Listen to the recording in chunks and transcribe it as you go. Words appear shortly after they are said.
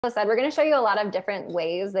Said, we're going to show you a lot of different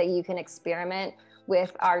ways that you can experiment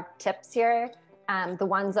with our tips here. The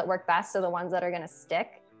ones that work best are the ones that are going to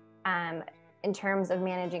stick. In terms of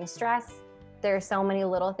managing stress, there are so many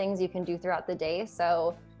little things you can do throughout the day.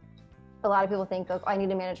 So a lot of people think, oh, I need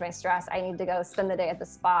to manage my stress. I need to go spend the day at the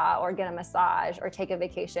spa or get a massage or take a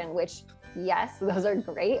vacation, which yes, those are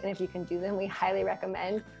great. And if you can do them, we highly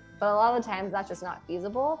recommend. But a lot of the times that's just not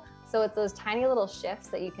feasible. So it's those tiny little shifts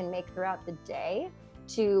that you can make throughout the day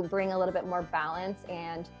to bring a little bit more balance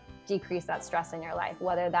and decrease that stress in your life,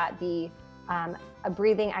 whether that be a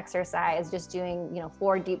breathing exercise, just doing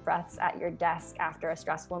 4 deep breaths at your desk after a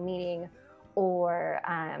stressful meeting, or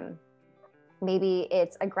maybe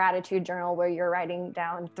it's a gratitude journal where you're writing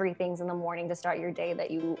down 3 things in the morning to start your day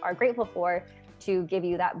that you are grateful for to give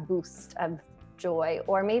you that boost of joy.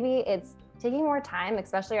 Or maybe it's taking more time,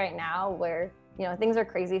 especially right now where things are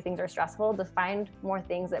crazy, things are stressful, to find more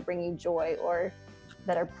things that bring you joy or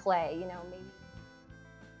that are play, maybe.